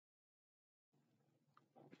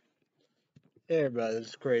Hey everybody, this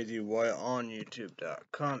is Crazy White on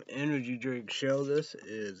YouTube.com. Energy drink show. This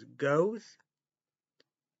is Ghost.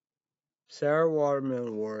 Sour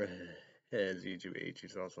watermelon warhead has EGH.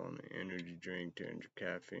 It's also on the energy drink, 200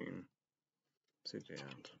 caffeine, 6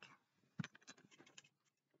 ounces.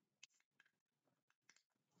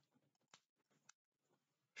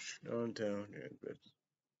 Don't tell, but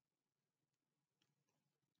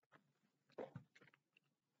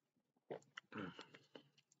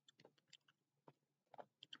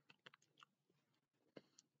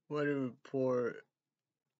what a report.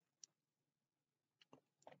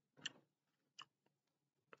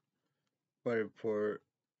 What a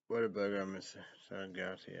bugger on Miss Sun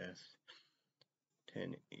Galaxy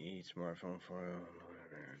S10e smartphone foil.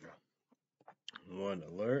 One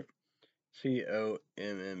alert.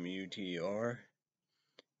 COMMUTR.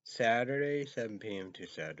 Saturday, 7 p.m. to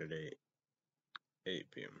Saturday,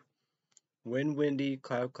 8 p.m. Wind windy,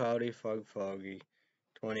 cloud cloudy, fog foggy,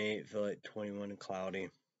 28 feel like 21 cloudy.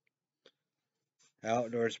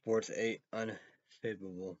 Outdoor sports 8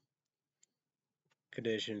 unfavorable.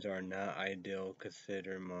 Conditions are not ideal.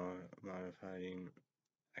 Consider modifying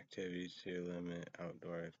activities to limit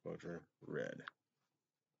outdoor exposure. Red.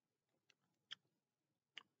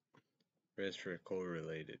 Risk for cold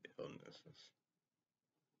related illnesses.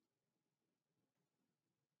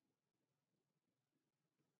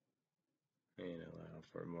 And allow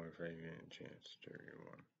for more fragrant chance to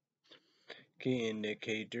one. Key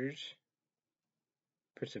indicators.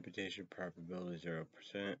 Precipitation probability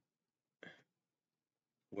 0%.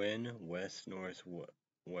 Wind west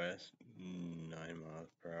northwest 9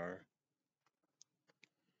 miles per hour.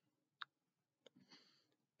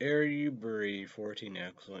 Air you breathe 14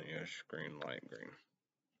 excellent, yes, green, light green.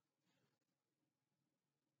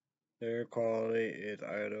 Air quality is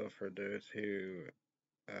ideal for those who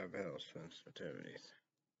have health sensitivities.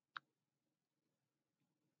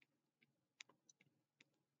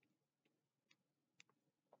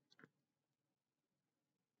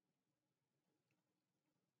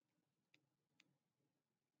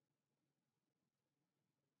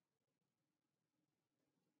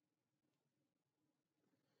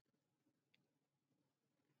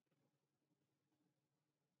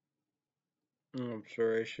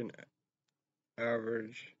 Observation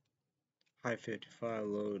average high 55,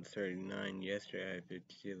 low 39. Yesterday high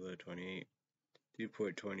 52, low 28. Dew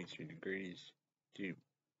point 23 degrees. Deep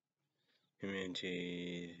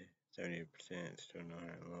humidity 70%. Still not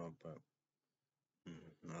high low, but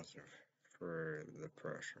not for the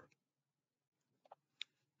pressure.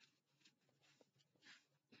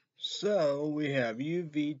 So we have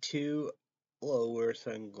UV2 low, wear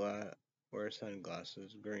sunglasses,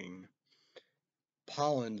 green.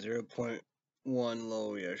 Pollen 0.1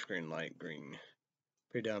 low, yes, green, light green.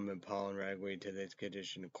 Predominant pollen ragweed to this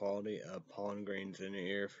condition. Quality of pollen grains in the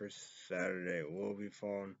air for Saturday will be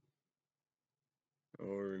falling and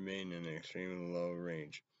will remain in an extremely low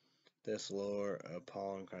range. This lower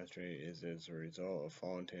pollen concentration is as a result of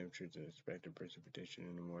falling temperatures and expected precipitation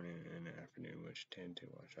in the morning and the afternoon, which tend to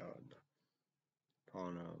wash out the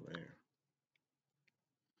pollen out later.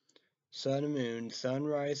 Sun and moon,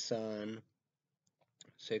 sunrise sun,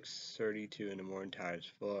 6:32 in the morning, tides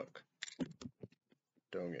fuck.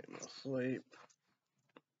 Don't get no sleep.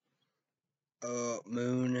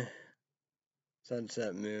 Moon,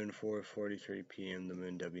 sunset moon, 4:43 p.m. The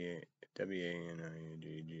moon, WANIGGIBBOS,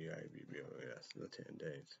 the 10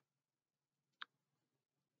 days.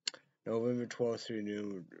 November 12th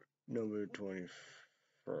through November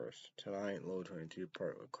 21st. Tonight, low 22,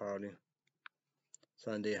 partly cloudy.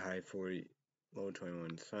 Sunday, high 40, low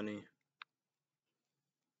 21, sunny.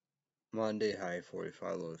 Monday, high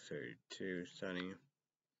 45, low 32, sunny.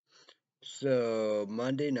 So,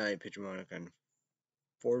 Monday night, picture monochrome.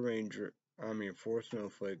 4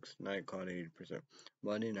 snowflakes, night cloudy 80%.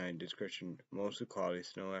 Monday night, description, mostly cloudy,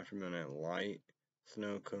 snow after midnight, light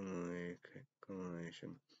snow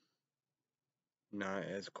accumulation. Not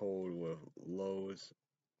as cold with lows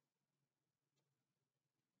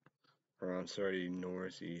around 30,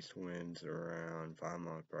 northeast winds around 5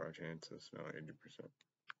 miles per hour, chance of snow 80%.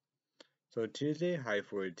 So Tuesday, high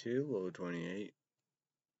 42, low 28,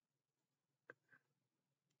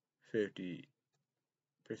 50%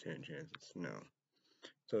 chance of snow.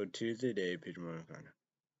 So Tuesday day, picture monochrome.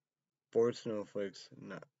 4 snowflakes,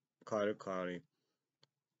 not cloudy,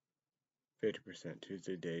 50%.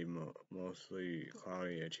 Tuesday day, mostly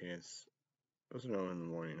cloudy, a chance of snow in the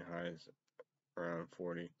morning, highs around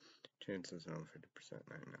 40, chance of snow 50%,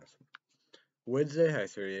 9. Wednesday, high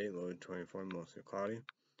 38, low 24, mostly cloudy.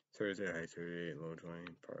 Thursday, high 38, low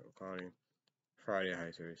 20, partly cloudy. Friday,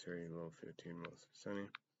 high 33, low 15, mostly sunny.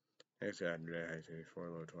 Next Saturday, high 34,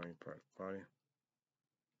 low 20, partly cloudy.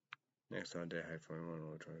 Next Sunday, high 41,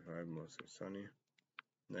 low 25, mostly sunny.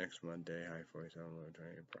 Next Monday, high 47, low 20,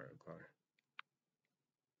 partly cloudy.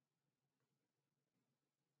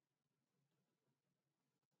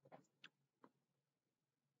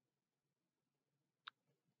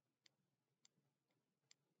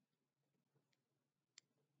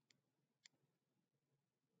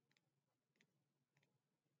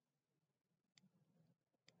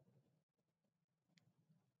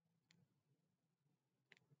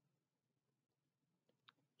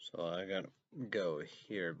 So I gotta go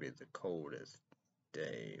here. Be the coldest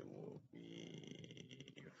day will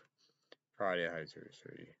be Friday, high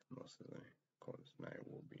 33, most of the coldest night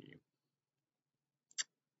will be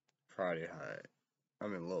Friday, high.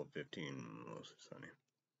 I'm in low 15, mostly sunny.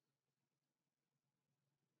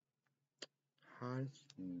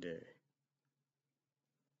 Hottest day.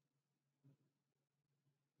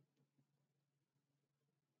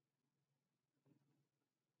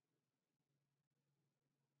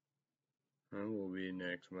 It will be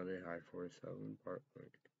next Monday, high 47,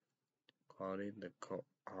 partly cloudy. The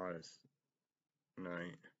hottest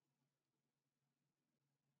night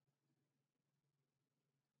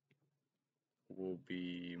will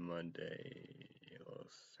be Monday, low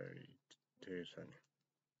 32, sunny.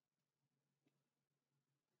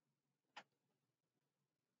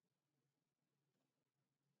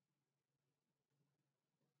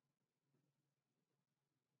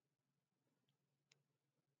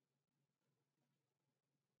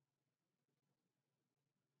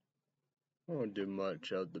 I won't do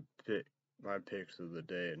much of my picks of the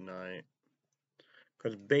day at night,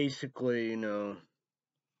 because basically, you know,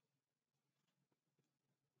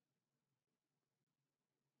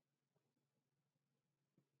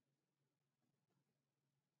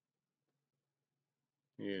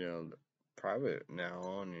 private now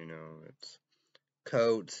on, it's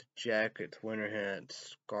coats, jackets, winter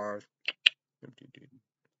hats, scarves,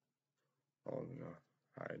 all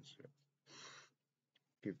hides.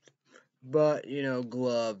 But,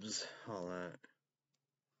 gloves, all that.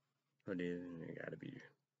 But you gotta be,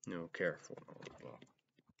 careful as well.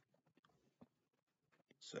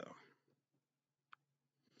 So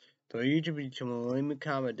YouTube channel, leave me a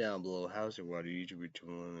comment down below. How's your water? YouTube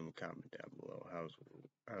channel, leave me a comment down below. How's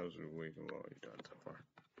your week and what have you done so far?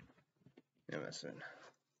 MSN.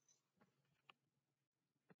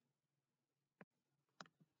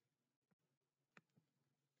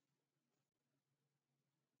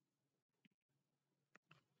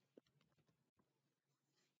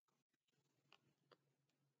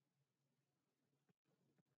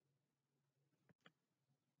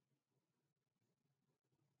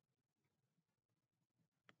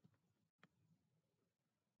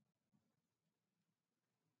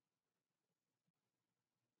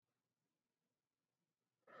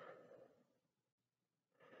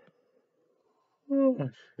 Oh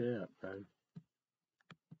shit, man.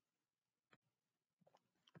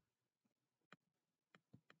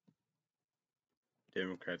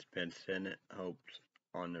 Democrats bid Senate hopes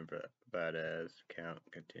on Nevada's count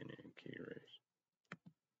continuing key race.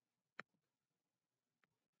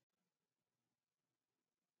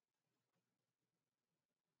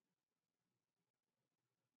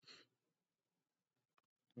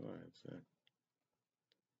 What is that?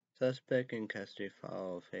 Suspect in custody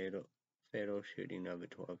follow fatal shooting of a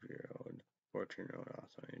 12-year-old. 14-year-old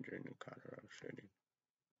also injured in Colorado shooting.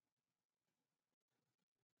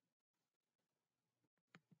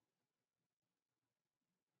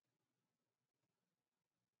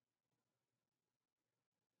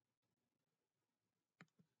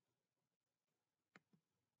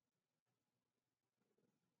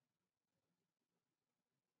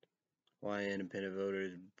 Why independent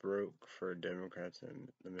voters broke for Democrats in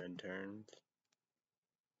the midterms.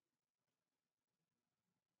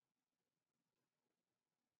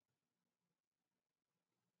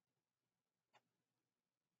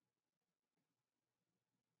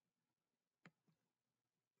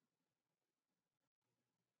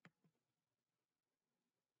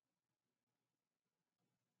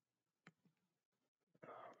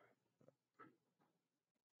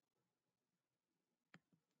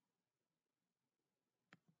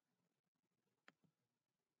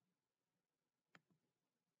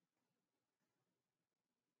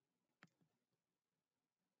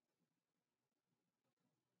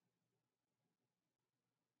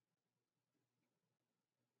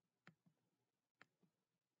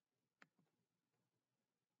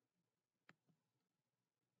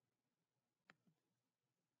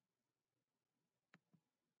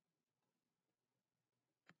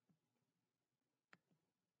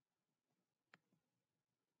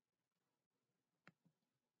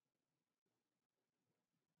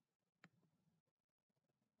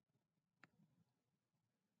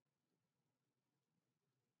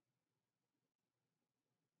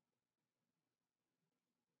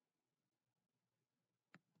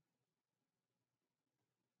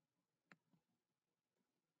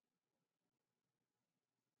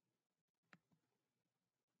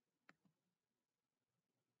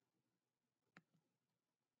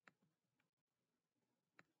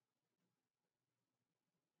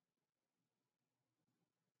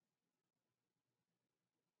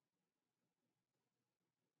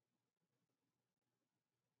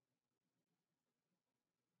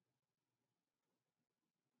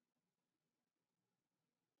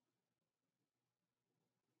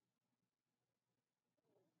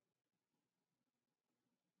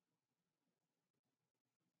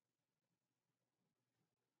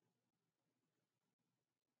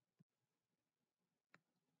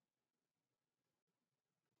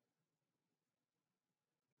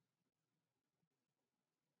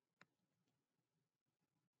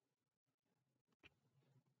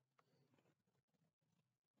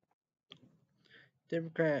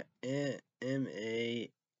 Democrat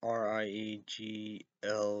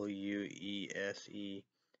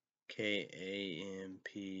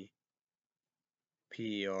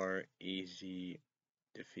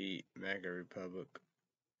defeat MAGA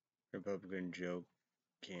Republican Joe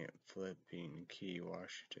Camp flipping key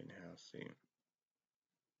Washington House seat.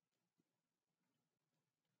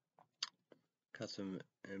 Customs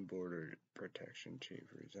and Border Protection Chief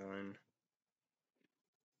resign.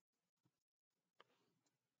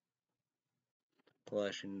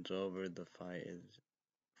 Elections over, the fight is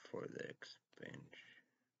for the expansion.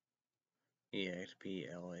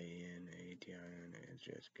 EXPLANATION is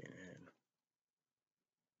just getting ahead.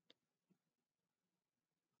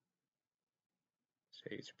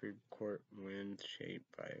 State Supreme Court wins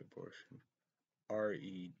shaped by abortion.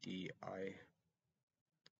 REDISTRICTING.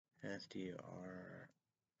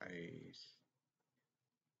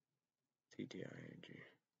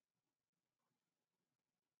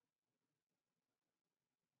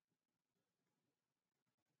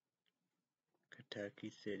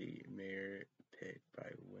 Kentucky City mayor picked by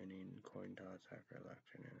winning coin toss after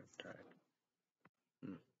election and tied.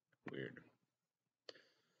 Weird.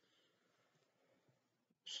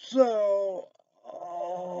 So,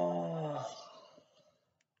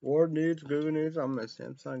 World News, Google News, I'm a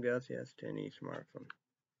Samsung Galaxy S10e smartphone.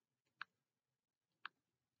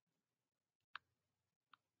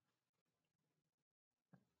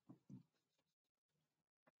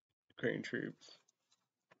 Ukraine troops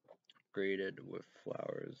greeted with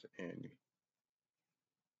flowers and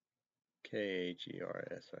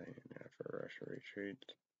KHERSIN after Russia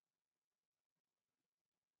retreats.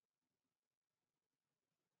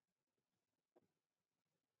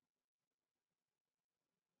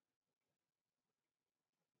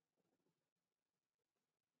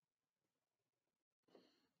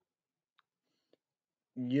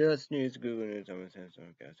 US News, Google News, I'm a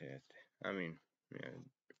Samsung Galaxy S10. I mean, yeah,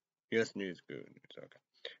 US News, Google News, okay.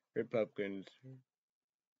 Republicans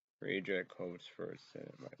reject hopes for a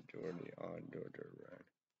Senate majority on Georgia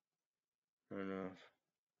run. Enough.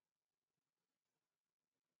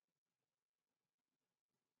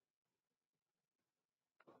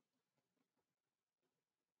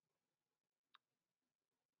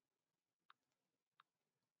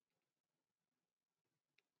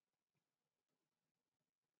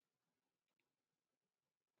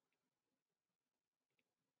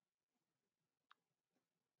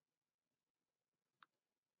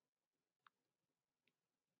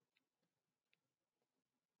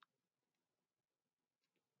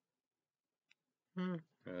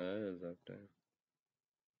 That is up there.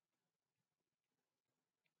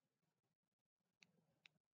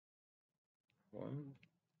 What?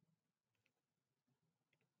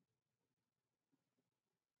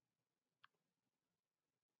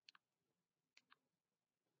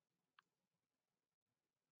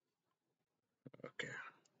 Okay.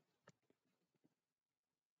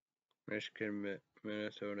 Michigan,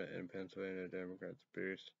 Minnesota, and Pennsylvania Democrats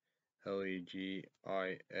boost LEGISLATVE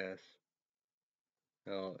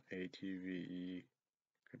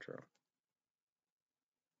control.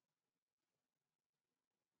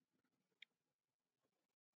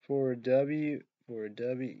 For WEARY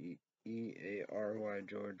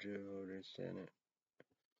Georgia voters Senate.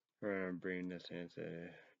 We're gonna bring this into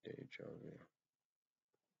DHLV.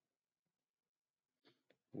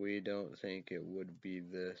 We don't think it would be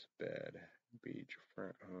this bad.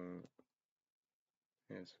 Beachfront home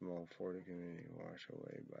and small Florida community washed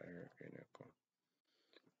away by Hurricane Echo.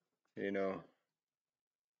 You know,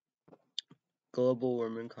 global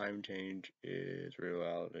warming, climate change is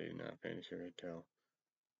reality, not fantasy tale.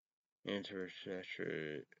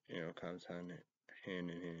 Infrastructure, comes hand in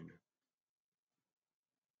hand.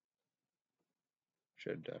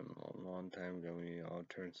 Should have done a long time ago. We need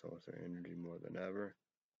alternate sources of energy more than ever.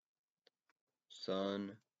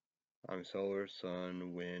 Solar,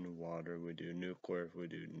 sun, wind, water. We do nuclear. If we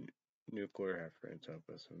do nuclear, have friends help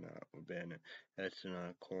us. If not, we'll ban it.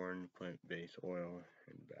 Ethanol, corn, plant-based oil,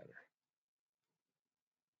 and batter.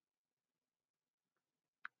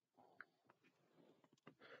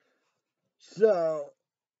 So,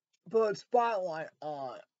 put spotlight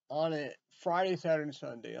on it Friday, Saturday,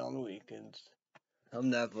 Sunday on the weekends.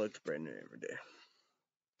 I'm Netflix branding every day.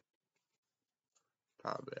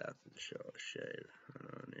 Probably after the show, a shave. I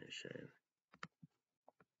don't need a shave.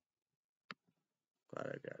 Glad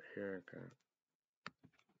I got a haircut.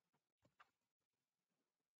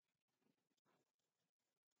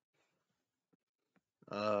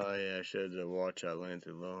 Oh yeah, I should have watched that Lindsay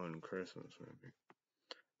Lohan Christmas movie.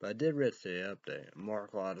 But I did read the update.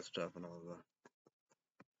 Mark a lot of stuff and all that.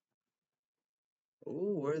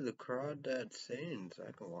 Ooh, Where the Crawdad Sings.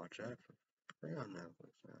 I can watch that for free on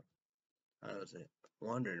Netflix now. I was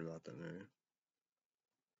wondering about the movie.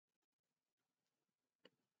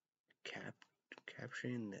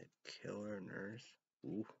 Capturing the Killer Nurse.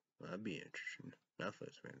 Ooh, that'd be interesting.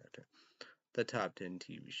 Netflix made that too. The top 10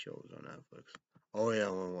 TV shows on Netflix. Oh yeah, I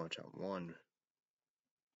want to watch that one.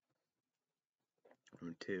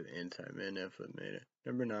 Number 2, Inside Man, Netflix made it.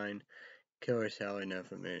 Number 9, Killer Sally,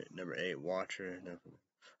 Netflix made it. Number 8, Watcher, Netflix.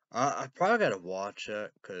 I probably gotta watch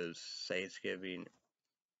that because Thanksgiving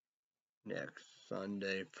next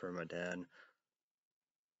Sunday for my dad.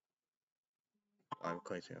 I'm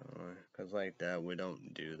Clayton, because like that we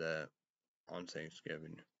don't do that on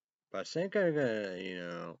Thanksgiving. But I think I'm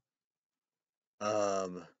gonna,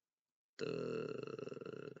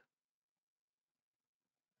 the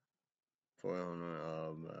foil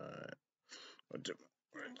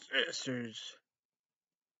sister's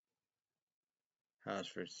house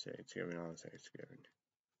for Thanksgiving on Thanksgiving.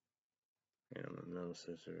 And my middle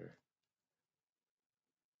sister,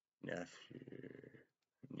 nephew,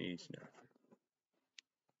 niece, nephew,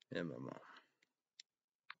 and my mom.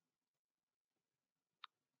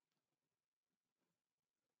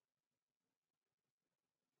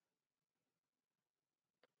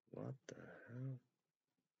 What the hell?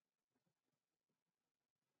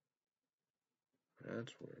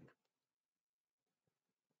 That's weird.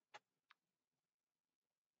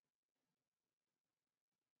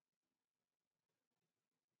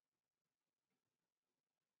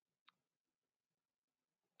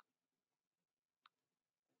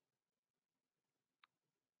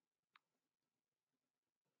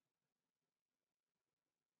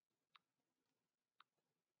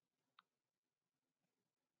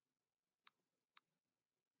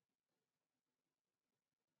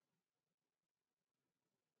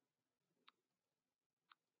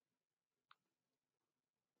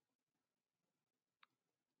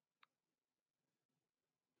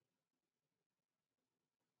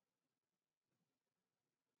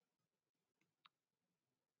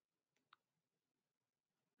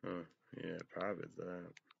 Huh. Yeah, probably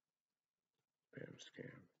that. Damn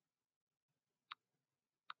scam.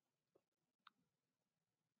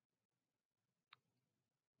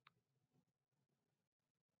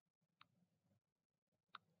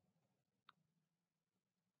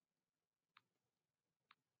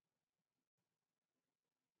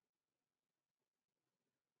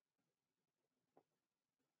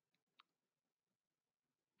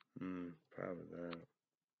 Probably that.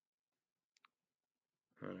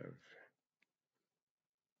 Whatever.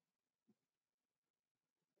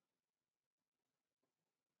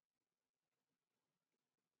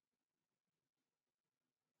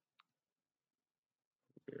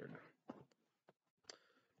 Weird.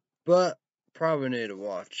 But probably need to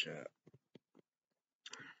watch that.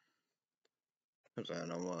 Because I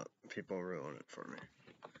don't want people ruin it for me.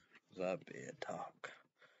 That'd be a talk.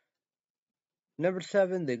 Number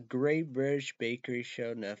 7, The Great British Bakery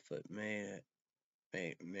Show. Netflix made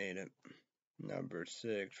it. Number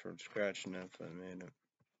 6, From Scratch. Netflix made it.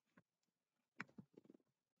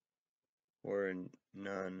 War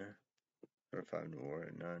None. Number 5,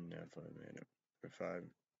 War None. Netflix made it. Number 5,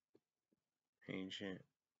 Ancient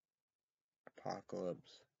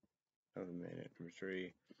Apocalypse. Netflix made it. Number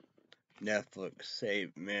 3, Netflix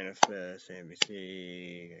Save Manifest.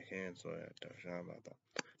 NBC. Cancel it. Don't know about that.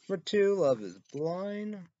 Number 2, Love is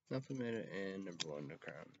Blind. Netflix made it. And number 1, The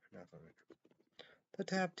Crown. Netflix made it. The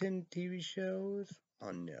top 10 TV shows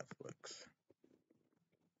on Netflix.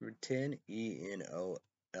 Number 10, Enola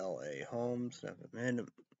Holmes. Man,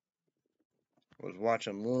 was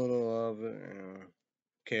watching a little of it,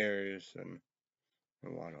 Curious, and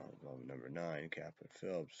watching all of number 9, Captain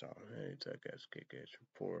Phillips. So, hey, suck ass, kick ass,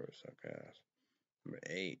 report, suck ass. Number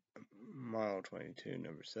 8, Mile 22.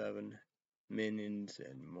 Number 7, Minions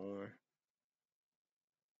and More.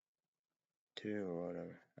 2 or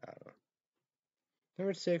whatever. I don't know.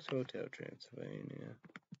 Number 6, Hotel Transylvania.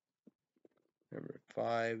 Number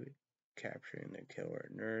 5, Capturing the Killer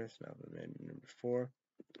Nurse. Number 4,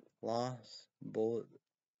 Lost Bullet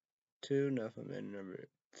 2. Number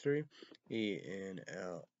 3,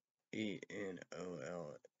 Enola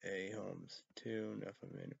Holmes 2.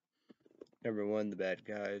 Number 1, The Bad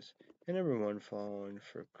Guys. And number 1, Falling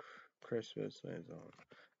for Christmas.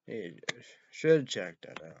 You should check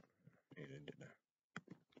that out. Needed to know.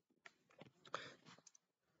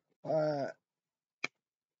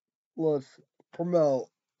 Let's promote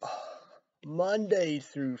Monday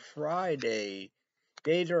through Friday.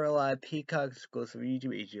 Days are alive. Peacock exclusive.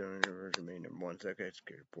 YouTube HD on version main number 1. Second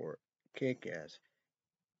Scary Report. Kick ass.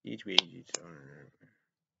 YouTube HD on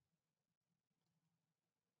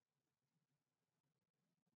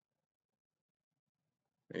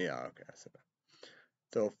Yeah, okay.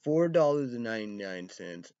 So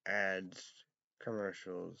 $4.99 ads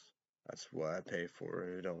commercials. That's what I pay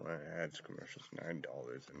for. I don't want ads commercials.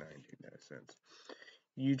 $9.99.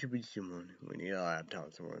 YouTube is human. We need our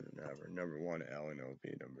laptops more than ever. Number one,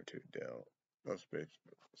 LNLP. Number two, Dell. Let's be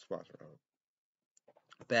sponsor.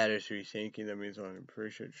 Battery thinking, that means I'm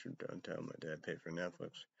appreciate you don't tell my dad paid for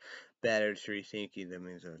Netflix. Battery thinking, that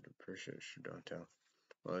means I'm appreciate you don't tell.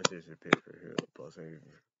 Well, this is a pay for Hulu Plus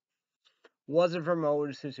saving. Wasn't from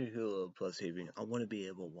older sister Hulu Plus saving. I want to be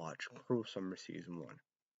able to watch Cruel Summer Season 1.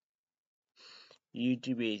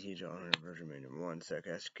 YouTube 18 on version number 1,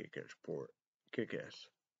 Suck-Ass Kick-Ass Report. Kick-Ass.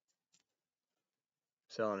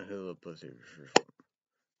 Selling Hulu Plus saving.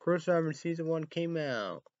 Cruel Summer Season 1 came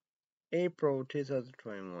out April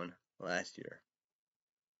 2021, last year.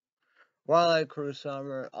 Twilight Cruel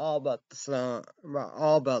Summer, all about the sun,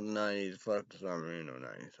 all about the 90s, fuck the summer,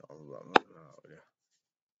 90s, all about the holiday.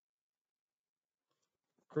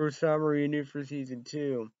 Cruel Summer renewed for Season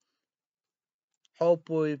 2.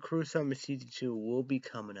 Hopefully, Cruel Summer Season 2 will be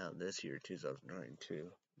coming out this year,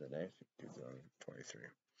 2022, the next 2023.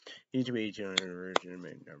 YouTube 1800 version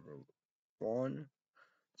made number 1.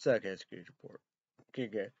 Second Skate Report.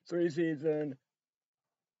 Kick-Ass 3 season.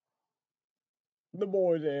 The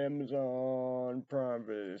Boys Amazon Prime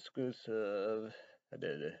exclusive. I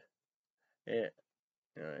did it. Yeah.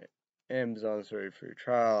 Alright. Amazon's free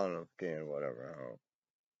trial and again, whatever.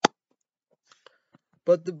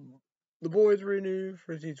 But the boys renewed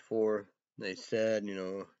for Season 4. They said,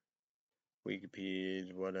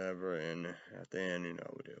 Wikipedia, whatever, and at the end, we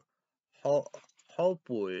do.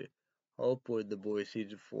 Hopefully, the boys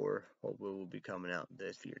Season 4, hopefully will be coming out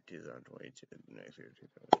this year, 2022, next year,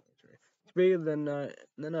 2023. Speaking of the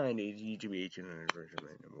 90s, YouTube 1800 version,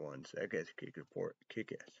 number 1, Suck-Ass Kick Report,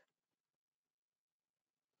 Kick-Ass.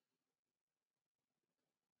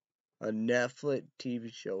 A Netflix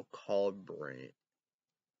TV show called Brand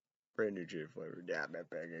new cherry flavor. Damn it,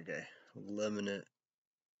 okay. Lemonade,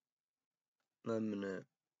 and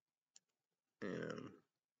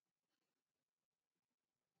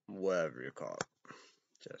whatever you call it.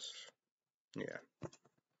 Just, yeah.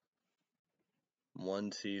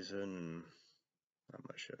 One season, and I'm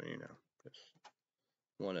not sure, just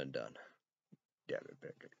one and done. Damn it,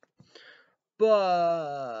 okay.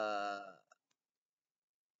 But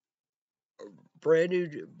brand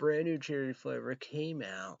new cherry flavor came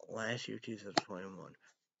out last year, 2021.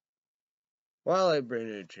 Well, I like brand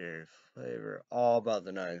new cherry flavor, all about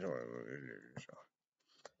the 90s horror movies.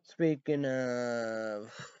 Speaking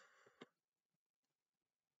of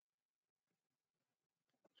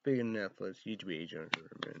Netflix, YouTube agent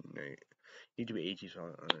YouTube agents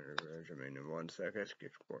on version 1 second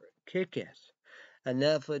skip for it. Kick-Ass, a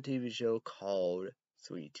Netflix TV show called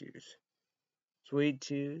Sweet Tooth. Sweet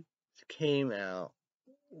Tooth came out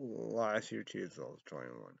last year,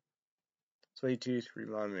 2021. Sweet Tooth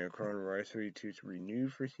reminded me of coronavirus. Sweet Tooth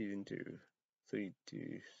renewed for Season 2. Sweet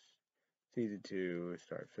Tooth Season 2 will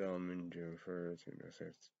start filming June 1st.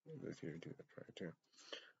 This year, 2022.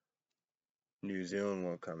 New Zealand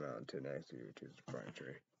won't come out until next year,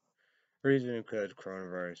 2023. Reason because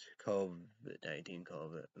coronavirus, COVID-19,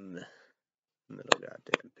 middle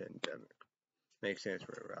goddamn pandemic. Makes sense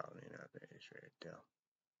for a reality, not the straight tell.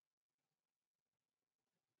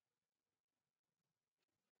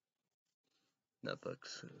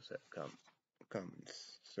 Netflix is coming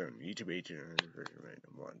soon. YouTube 800 version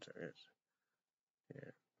random 1, so yes.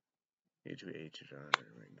 Yeah. YouTube 800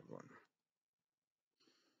 random 1.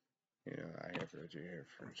 I have to here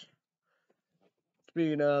first.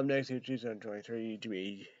 Speaking of next year,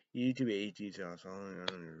 2023, YouTube 8 is also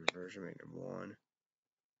on version random 1.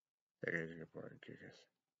 That guy's a good part of Kick-Ass.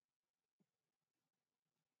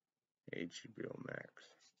 HBO Max.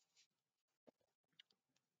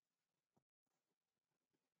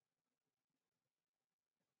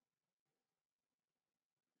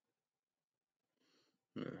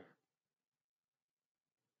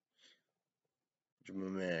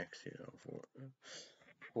 HBO Max, for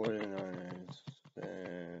 49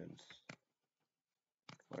 cents.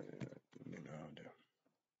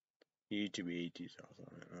 YouTube 80 is also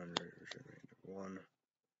on version 1.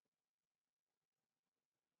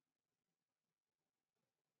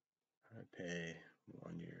 I pay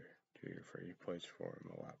 1 year, 2 year free place for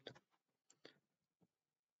my laptop.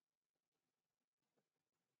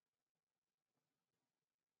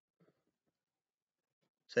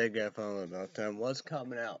 Sega phone about time. What's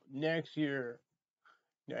coming out next year?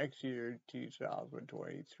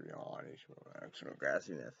 2023 on HBO Max. No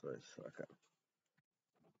grassy Netflix. Okay.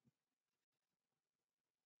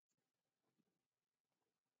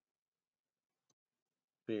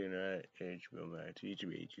 Speaking of that, HBO Max,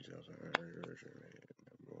 YouTube HG number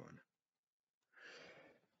one.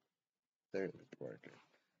 There's the market.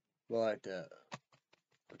 Well, like that.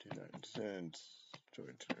 49 cents.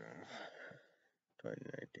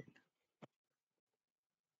 2019.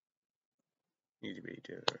 YouTube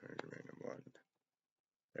HG number one.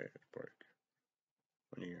 There's the market.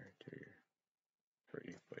 1 year, 2 year,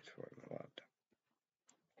 3 place for my laptop.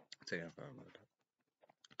 Second I found my laptop.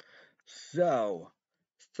 So,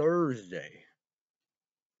 Thursday,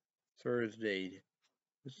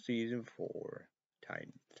 season 4,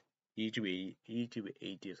 Titans. YouTube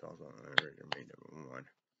AT is also on number one.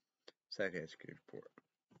 Second executive report.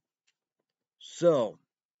 So,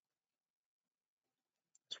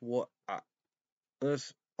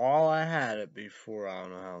 that's all I had it before. I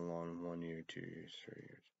don't know how long, 1 year, 2 years, 3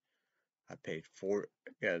 years. I paid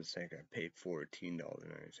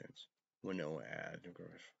 $14.90 with no ads, of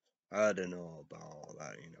course. I didn't know about all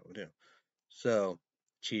that, So,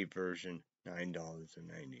 cheap version, $9.99. A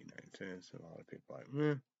lot of people are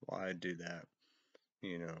like, why do that?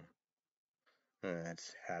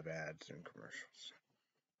 Let's have ads and commercials.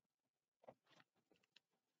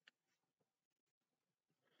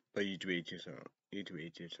 But YouTube HG is on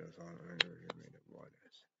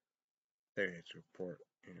there it's report,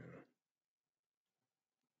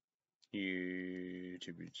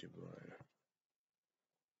 YouTube line.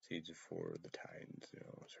 Season 4 of the Titans,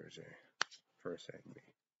 Thursday. First enemy.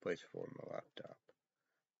 Place for my laptop.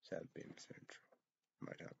 7 p.m. Central.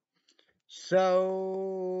 My time. So,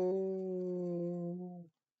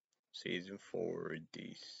 season 4,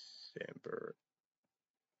 December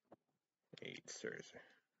 8th, Thursday.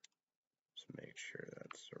 Let's make sure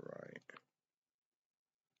that's the right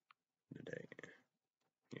date.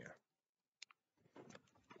 Yeah.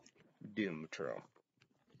 Doom Patrol.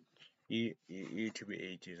 YouTube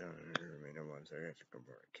HG is on the remainder ones. I got to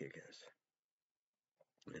compare Kick-Ass.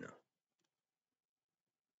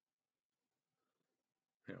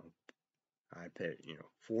 I paid,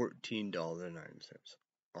 $14.09.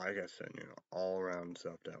 Like I said, all around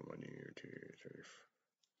stuff that 1 year, 2 years,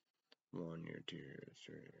 1 year, 2 years,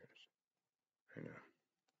 3 years.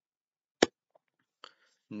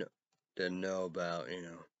 No, didn't know about,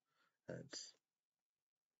 that's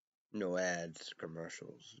no ads,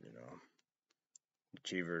 commercials,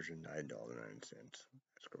 cheap version, $9.09.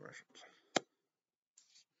 That's commercials.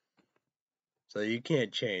 So you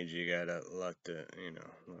can't change. You gotta let the,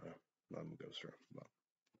 let them go through. But.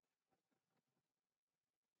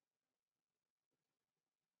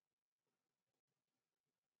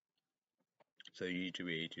 So YouTube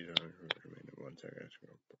HG is on remainder 1 second.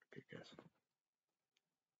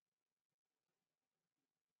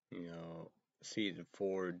 Season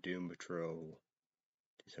 4, Doom Patrol,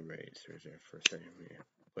 December 8th, Thursday, first second,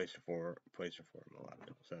 place for my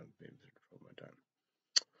laptop, 7 p.m. Central my time.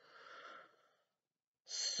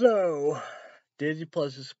 So, Disney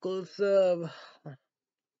Plus exclusive.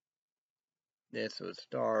 This was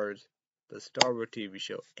stars the Star Wars TV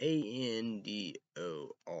show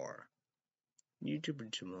Andor. YouTube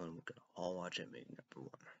and Jamon, we're gonna all watch it, made number 1.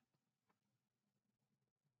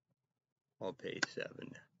 I'll pay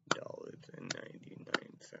 $7.99.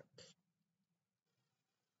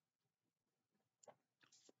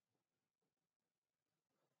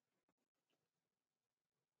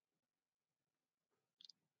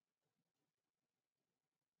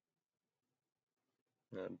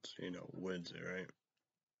 That's, Wednesday, right?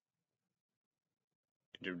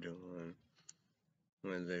 You're doing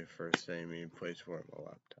Wednesday, first thing, place for my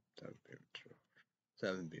laptop, 7 p.m.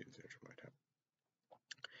 Central my time.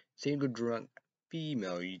 Single drunk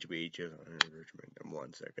female YouTube HG on enrichment number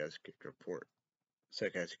 1 psychiatric report.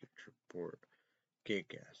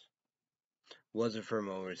 Kick-Ass. Wasn't for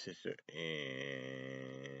my older sister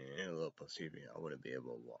and a little placebo. I wouldn't be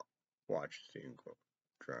able to watch single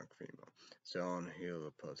drunk female. So on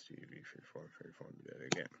Hulu Plus TV, freeform, do that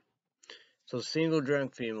again. So single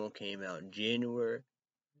drunk female came out in January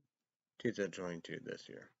 2022 this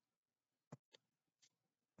year.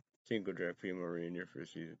 Single drunk female reunion for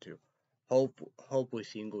season 2. Hope with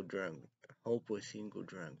single drunk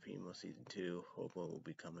female season 2. Hope will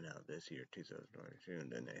be coming out this year, 2022,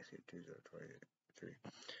 and then next year, 2023.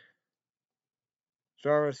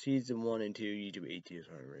 Star Wars season 1 and 2, YouTube AT is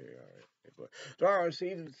on radio. Star Wars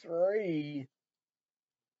season 3.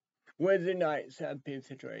 Wednesday night, 7 p.m.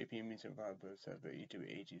 Central, 8 p.m. Eastern, 5 YouTube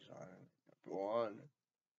AT is on number 1.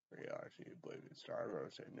 Reality, believe in Star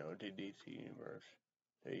Wars and no to DC Universe.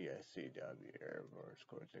 The SCW Airverse,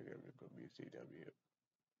 WCW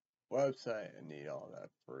website. I need all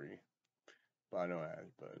that free. But I know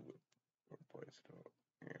ads, but replace it.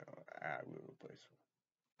 Ad will replace it.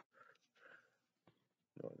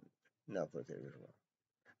 Netflix as well.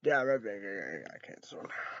 Yeah, Red Bang got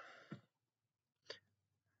canceled.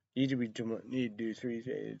 YouTube need to do 3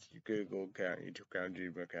 things. Google account, YouTube account,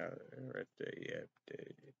 Gmail account, right there. Yeah,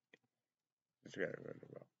 just gotta run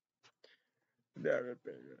about. Yeah, Red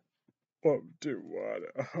Bang. 1, 2, 1.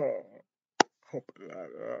 Hope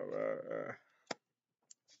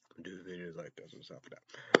do videos like this and stuff like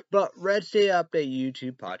that. But Red State Update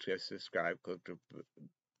YouTube podcast. Subscribe, click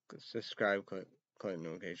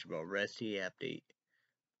notification bell. Red State Update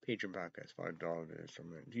Patreon podcast, $5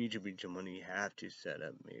 from YouTube money. You have to set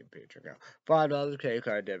up a Patreon account. $5 credit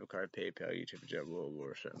card, debit card, PayPal, YouTube channel,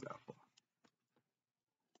 we'll set it up.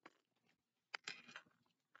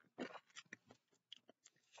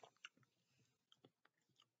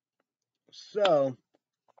 So,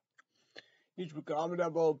 YouTube comment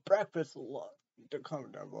down below breakfast lunch.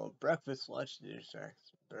 Comment down below breakfast lunch dinner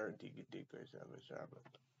snacks.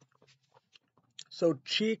 So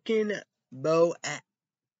chicken bow at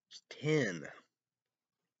 10.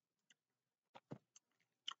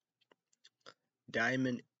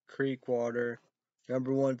 Diamond Creek Water.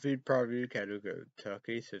 #1 food product category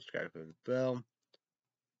Kentucky. Subscribe to the bell.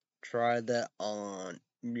 Try that on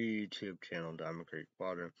YouTube channel Diamond Creek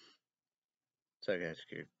Water. Second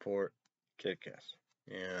SQ Port KitKats.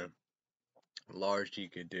 And large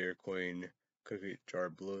Chica Dairy Queen Cookie Jar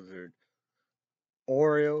Blizzard.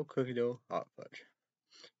 Oreo Cookie Dough Hot Fudge.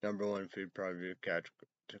 #1 food product category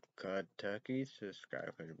Kentucky.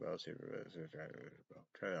 Subscribe to the bell.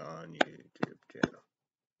 Try it on YouTube channel.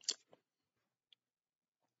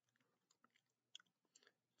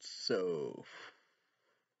 So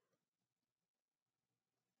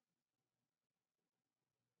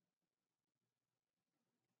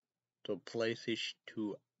PlayStation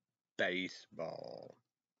 2 baseball.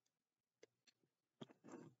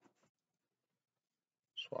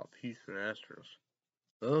 Swap Houston Astros.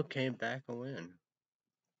 Oh, came back and win.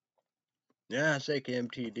 Yeah, I say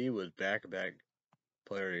MTD was back-to-back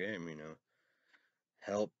player of the game, you know.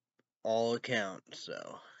 Help all accounts,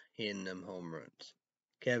 so hitting them home runs.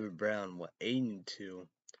 Kevin Brown, 8-2.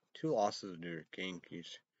 2 losses to the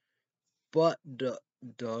Yankees. But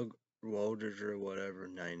Doug Wolders or whatever,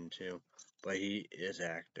 9-2. But he is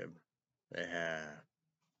active. They have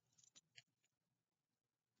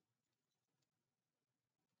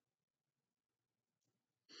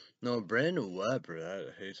no Brandon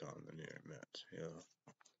Weber. He's on the New York Mets. He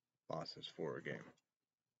lost his 4 game.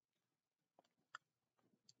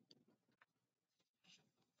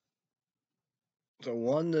 So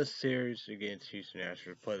won the series against Houston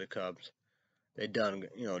Astros. Play the Cubs. They done,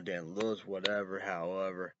 Dan Lewis, whatever,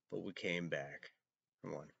 however, but we came back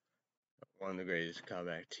and won. One of the greatest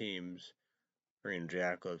comeback teams. Green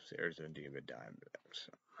Jackalops, Arizona Diamondbacks.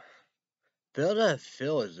 Philadelphia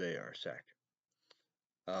Phillies, they are second.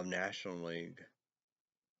 National League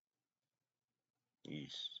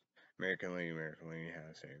East. American League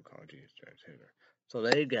has same college East hitter. So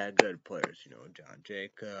they got good players, John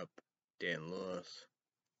Jacob, Dan Lewis.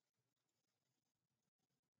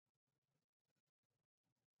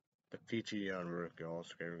 The future young rookie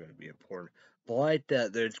also going to be important. But like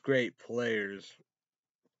that, there's great players.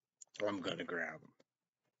 I'm going to grab them.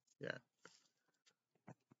 Yeah.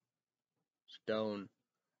 Stone.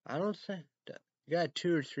 I don't say that. You got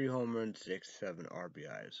 2 or 3 home runs, 6, 7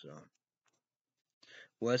 RBIs. So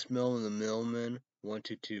Wes Millman, the Millman, 1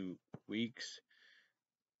 to 2 weeks.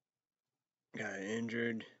 Got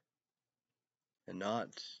injured. And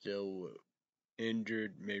not still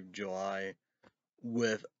injured, maybe July,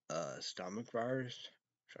 with a stomach virus.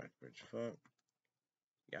 Trying to bridge foot.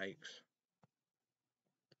 Yikes.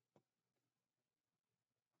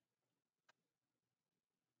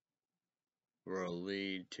 We're a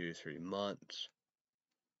lead 2 to 3 months.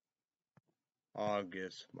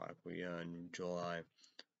 August, Michael Young, July.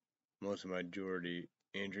 Most of my majority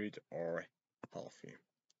injuries are healthy.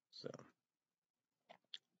 So,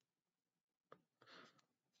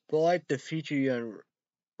 but like the future young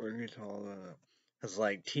rookies, all that, because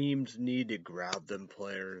like teams need to grab them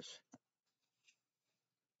players.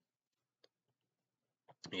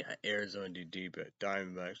 Yeah, Arizona do deep at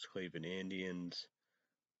Diamondbacks, Cleveland Indians.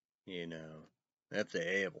 If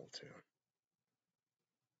they're able to.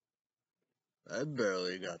 I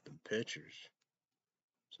barely got them pitchers.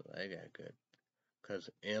 So they got good. Because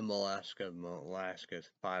Alaska's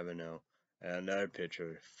 5-0. And another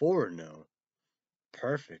pitcher, 4-0.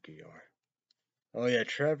 Perfect ER. Oh yeah,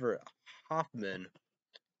 Trevor Hoffman,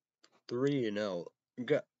 3-0.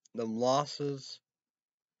 Got the losses,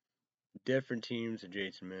 different teams.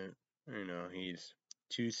 Jason Mint, he's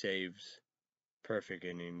 2 saves, perfect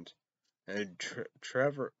innings. And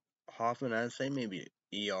Trevor Hoffman, I'd say maybe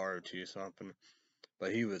ER or 2 something,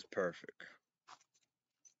 but he was perfect.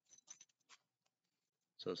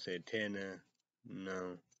 So Santana,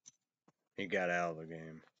 no, he got out of the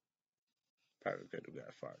game. Probably could have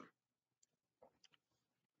got fired.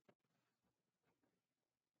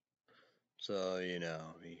 So,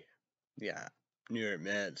 yeah. New York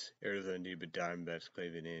Mets, Arizona Diamondbacks,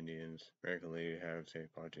 Cleveland Indians, American League, have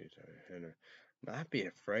St. Patrick's hitter. Not be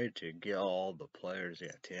afraid to get all the players.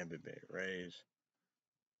 Yeah, Tampa Bay Rays.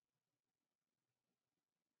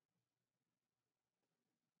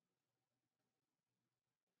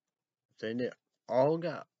 They all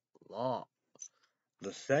got lost.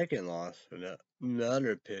 The second loss,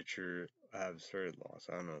 another pitcher have third loss.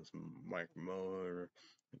 I don't know, it's Mike Muller,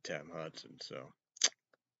 Tam Hudson. So,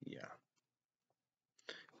 yeah.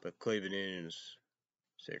 But Cleveland Indians,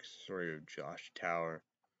 6-3 of Josh Tower.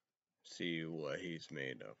 See what he's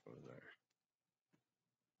made of over there.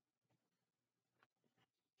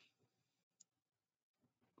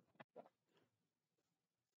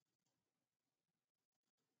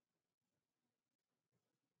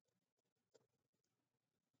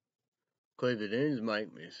 Cleveland Indians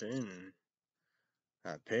might be saying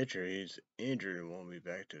that pitcher, he's injured and won't be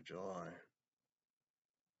back till July.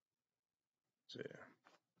 So, yeah.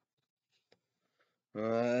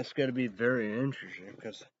 That's going to be very interesting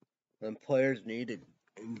because when players need to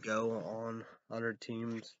go on other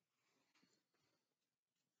teams,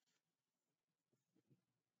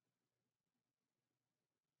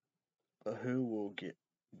 who will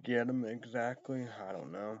get them exactly? I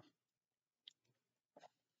don't know.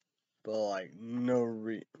 But like no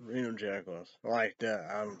Reno Jaguars like that,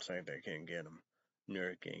 I don't think they can get them. New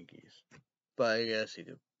York Yankees. But I guess you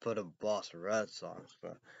could put a Boston Red Sox.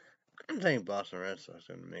 But I don't think Boston Red Sox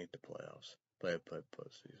are gonna make the playoffs. Play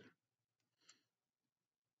postseason.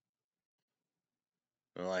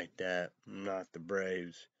 I like that. Not the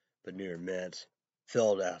Braves, but New York Mets,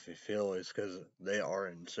 Philadelphia Phillies, because they are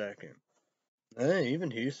in second. And even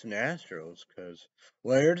Houston Astros, because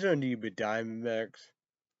where's going to be Diamondbacks?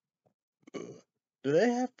 Do they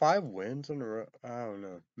have 5 wins in a row? I don't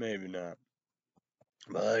know. Maybe not.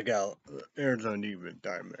 But I got Arizona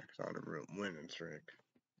Diamondbacks on a real winning streak.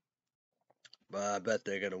 But I bet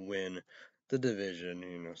they're gonna win the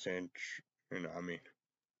division.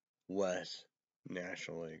 West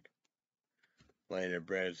National League. Later,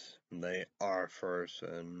 Braves, they are first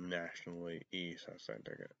in National League East. I think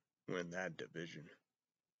they're gonna win that division.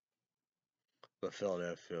 But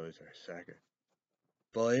Philadelphia Phillies are second.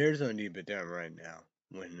 But Arizona beat them right now,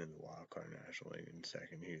 winning in the Wild Card National League in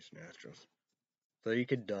second. Houston Astros. So you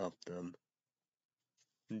could dump them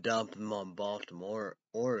on Baltimore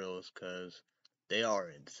Orioles because they are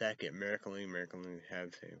in second. American League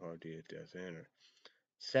have St. Paul DHS Center.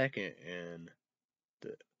 Second in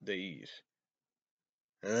the East.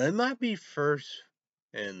 And they might be first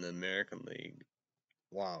in the American League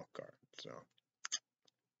wild card. So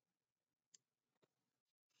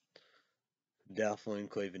definitely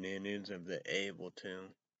Cleveland Indians if they're able to.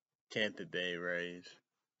 Tampa Bay Rays.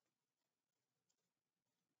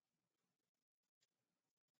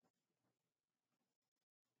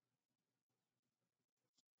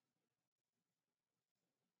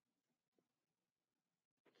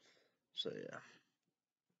 So yeah.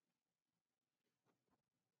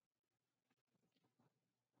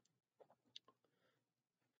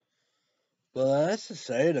 Well, that's to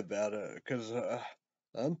say it about it because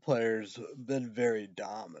them players been very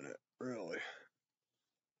dominant, really.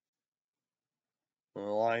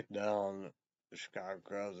 Well, like down the Chicago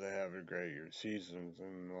Cubs, they have a great year seasons,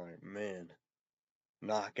 and like man,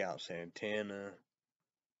 knockout Santana.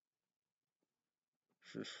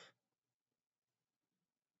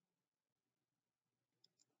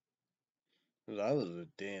 That was a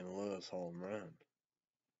Dan Lewis home run.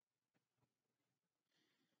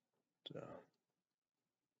 So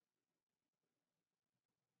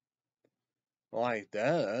like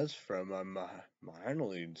that's from my minor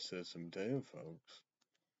league system too, folks.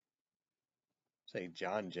 Say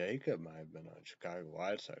John Jacob might have been on Chicago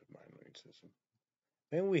White Sox minor league system.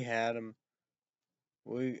 Then we had him.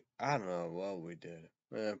 I don't know what we did.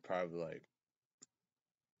 Probably like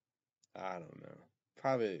I don't know.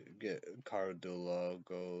 Probably get Cardullo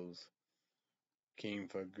goes. King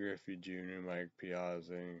for Griffey Jr., Mike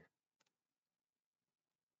Piazzi.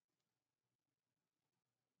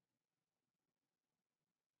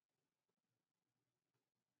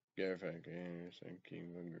 Garrett Anderson, King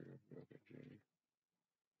for Griffey Jr.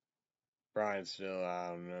 Brian Still, I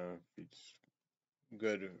don't know if he's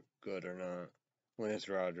good or not. Lance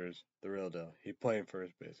Rogers, the real deal. He playing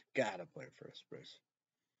first base. Gotta play first base.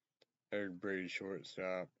 Eric Brady,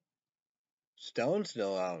 shortstop. Stone's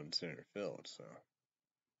still out in center field, so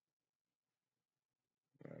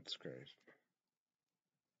that's crazy.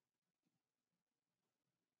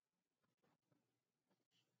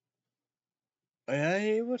 Yeah,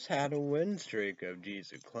 he was had a win streak of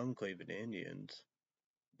Jesus Cleveland Indians,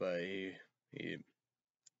 but he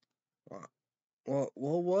what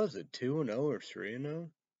was it, 2-0 or 3-0?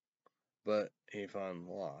 But he finally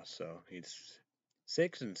lost, so he's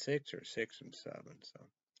 6-6 or 6-7. So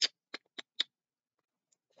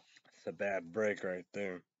it's a bad break right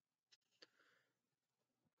there.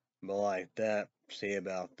 But like that, see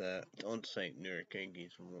about that. Don't think New York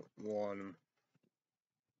Yankees want him.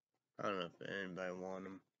 I don't know if anybody want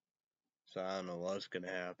him, so I don't know what's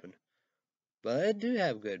gonna happen. But they do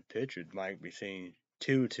have good pitchers. Might be seeing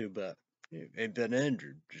two, but they've been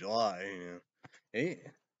injured July, yeah.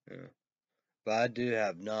 But I do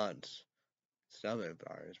have Knott's stomach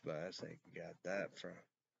virus, but I think you got that from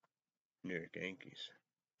New York Yankees.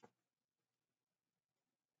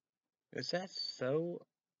 Is that so?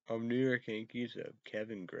 New York Yankees of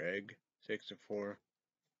Kevin Gregg, 6-4.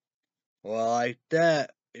 Well, like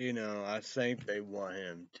that, I think they want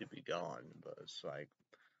him to be gone, but it's like,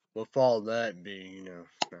 with all that being,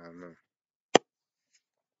 I don't know.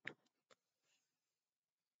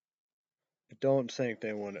 I don't think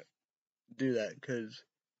they want to do that because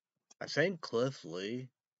I think Cliff Lee,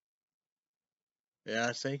 yeah,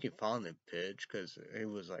 I think he finally pitched because he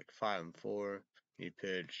was like 5-4. He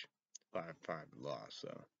pitched 5-5 lost,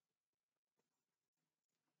 so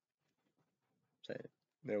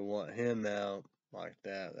they want him out like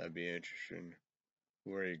that. That'd be interesting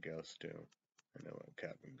where he goes to. I know what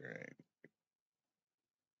Kevin Gregg.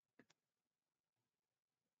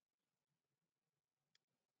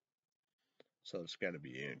 So it's got to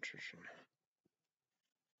be interesting.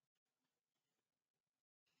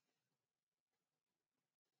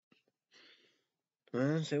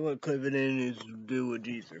 Let's see what Cleveland Indians do with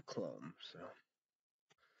Jesus Clum. So,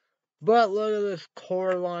 but look at this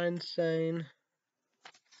core line saying.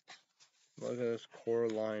 Look at this core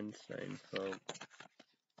line saying, folks.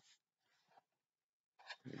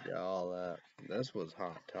 We got all that. This was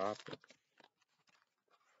hot topic.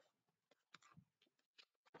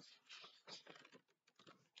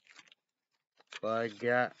 But I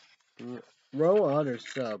got row other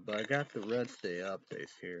stuff, but I got the Red State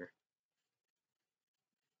updates here.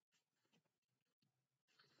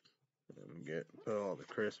 And put all the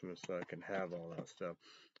Christmas so I can have all that stuff.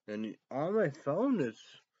 And on my phone, it's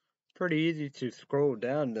pretty easy to scroll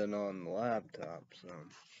down than on the laptop, so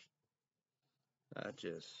that's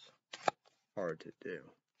just hard to do.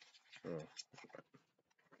 Oh,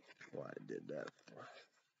 why I did that for.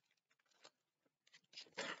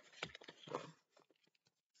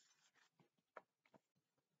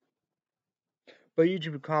 But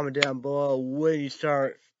YouTube, comment down below when you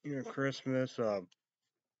start your Christmas.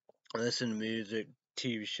 Listen to music,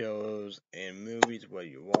 TV shows, and movies, what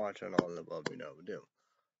you watch, and all the above, do.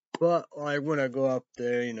 But like when I go up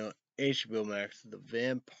there, HBO Max, The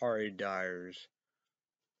Vampire Diaries,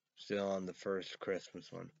 still on the first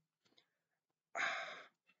Christmas one.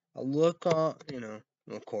 I look on,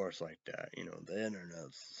 of course, like that, the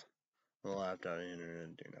internet's the laptop,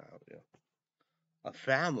 internet, a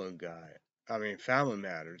Family Guy. Family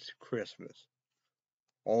Matters, Christmas.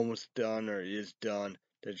 Almost done or is done.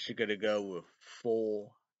 Then she's gonna go with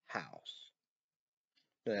Full House.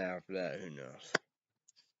 Then after that, who knows?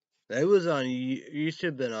 They was on, used to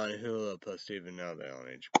have been on Hulu Plus TV, now they're on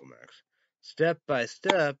HBO Max. Step by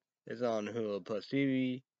Step is on Hulu Plus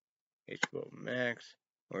TV, HBO Max,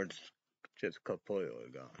 or it's just completely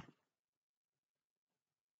gone.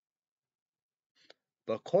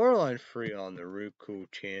 But Coraline free on the Roku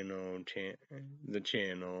channel, the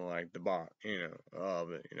channel, like the box,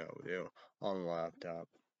 of it, on the laptop.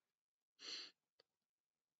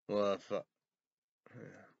 Well, if,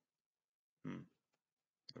 yeah.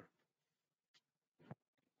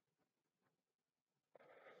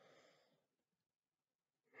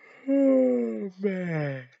 Oh,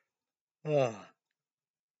 man. Oh.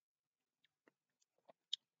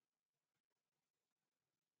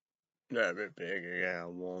 That bit bigger, yeah, I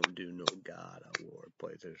won't do no God of War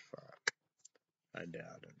PlayStation 5. I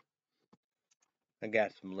doubt it. I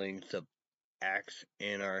got some links of Axe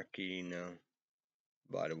Anarchy,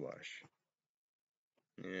 body wash.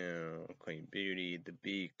 Clean Beauty, The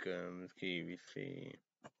Beacons, QVC,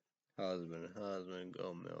 Husband,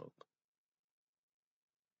 Go Milk.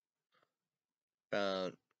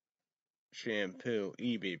 Found shampoo,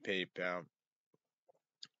 eBay, PayPal.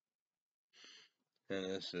 And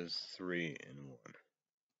this is 3-in-1.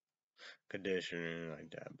 Conditioner like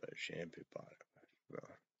that, but shampoo, body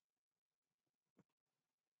wash.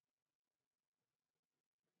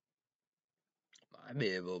 I'd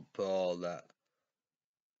be able to put all that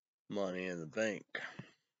money in the bank.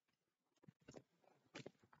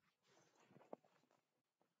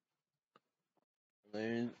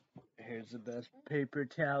 Here's the best paper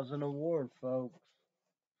towels in the world, folks.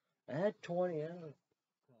 I had 20 ounces,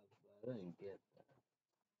 but I didn't get that.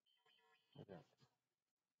 Okay.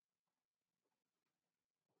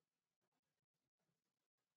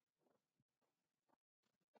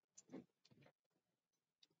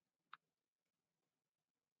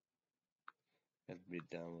 Have to be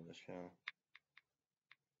done with the show.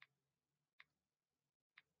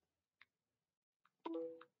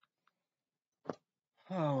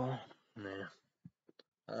 Oh, man.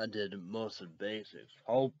 I did most of the basics.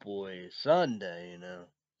 Hopefully Sunday,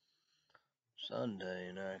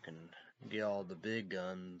 Sunday, I can get all the big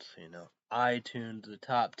guns, iTunes, the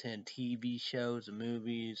top 10 TV shows and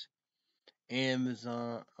movies,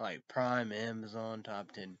 Amazon, like Prime, Amazon,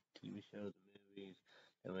 top 10 TV shows and movies.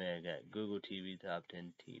 And then I got Google TV, top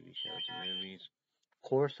 10 TV shows and movies. Of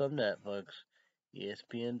course, on Netflix,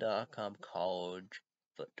 ESPN.com, college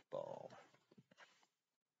football.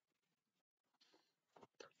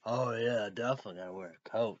 Oh, yeah, definitely gotta wear a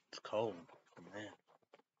coat. It's cold, man.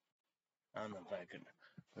 I don't know if I could.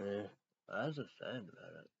 Yeah, I was just saying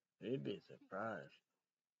about it. You'd be surprised.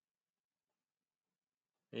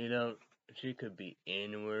 She could be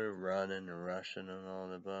anywhere running and rushing and all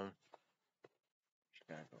the above. She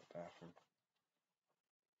gotta go to the bathroom.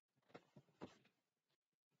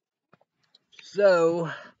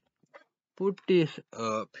 So, put this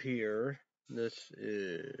up here. This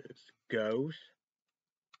is Ghost.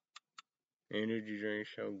 Energy drink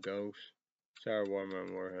show Ghost. Sour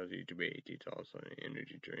watermelon warehouse YouTube 80 also an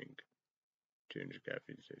energy drink. 200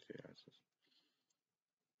 caffeine, 60 ounces.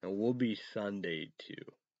 And we'll be Sunday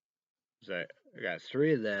too. So I got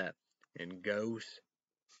 3 of that and Ghost,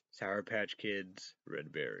 Sour Patch Kids,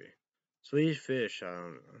 Red Berry. Swedish Fish, I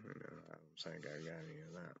don't think I got any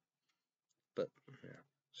of that. But, yeah.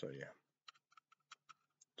 So, yeah.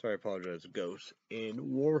 Sorry, I apologize, Ghosts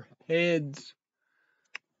and Warheads.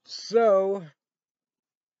 So,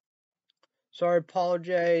 sorry,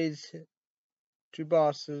 apologize to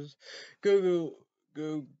bosses. Google,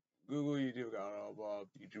 YouTube got all Bob.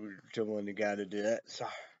 YouTube, someone that got to do that.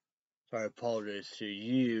 Sorry, I apologize to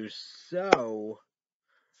you. So,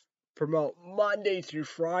 promote Monday through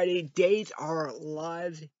Friday. Days are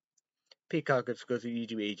live. Peacock exclusive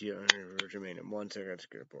YouTube 18 remain at 1 second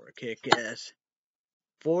script for a kick ass.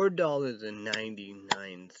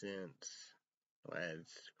 $4.99.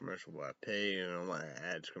 Ads commercial what I pay, my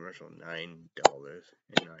ads commercial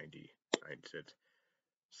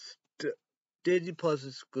 $9.99. Disney Plus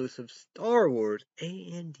exclusive Star Wars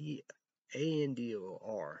ANDOR.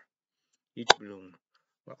 YouTube will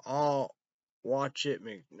all watch it.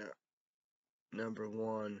 Make number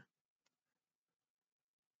one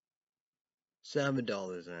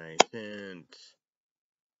 $7.90.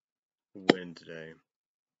 Wednesday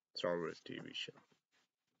Star Wars TV show.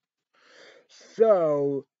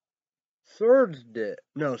 So Thursday,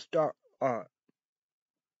 no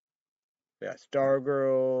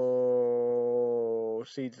Stargirl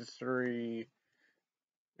season 3,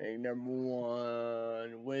 number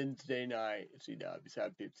 1 Wednesday night. CW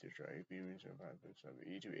beside Pip's right.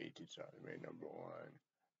 YouTube 18 made number 1.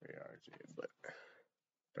 We are but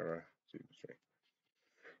season 3.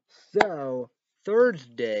 So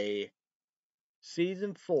Thursday,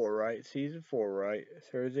 season 4, right?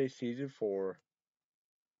 Thursday, season 4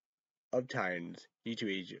 of Titans.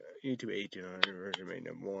 YouTube 1800 version made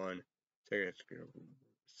number 1. Second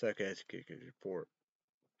report.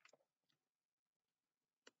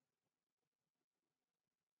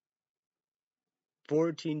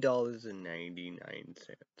 $14.99.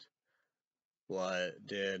 What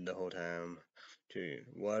did the whole time? To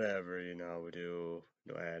whatever, we do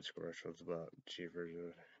no ads, commercials about cheaper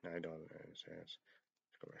than $9.99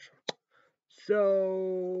 commercial.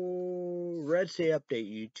 So Red State Update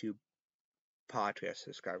YouTube podcast,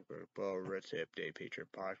 subscribe to Red State Update Patreon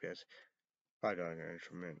podcast. $5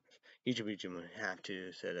 tremendous. Each of you will have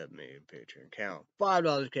to set up a Patreon account.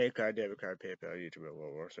 $5 credit card, debit card, PayPal,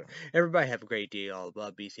 YouTube, so everybody have a great day. All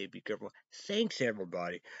about. Be safe, be careful. Thanks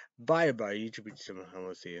everybody. Bye everybody. YouTube, I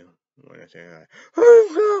will see you when I say hi.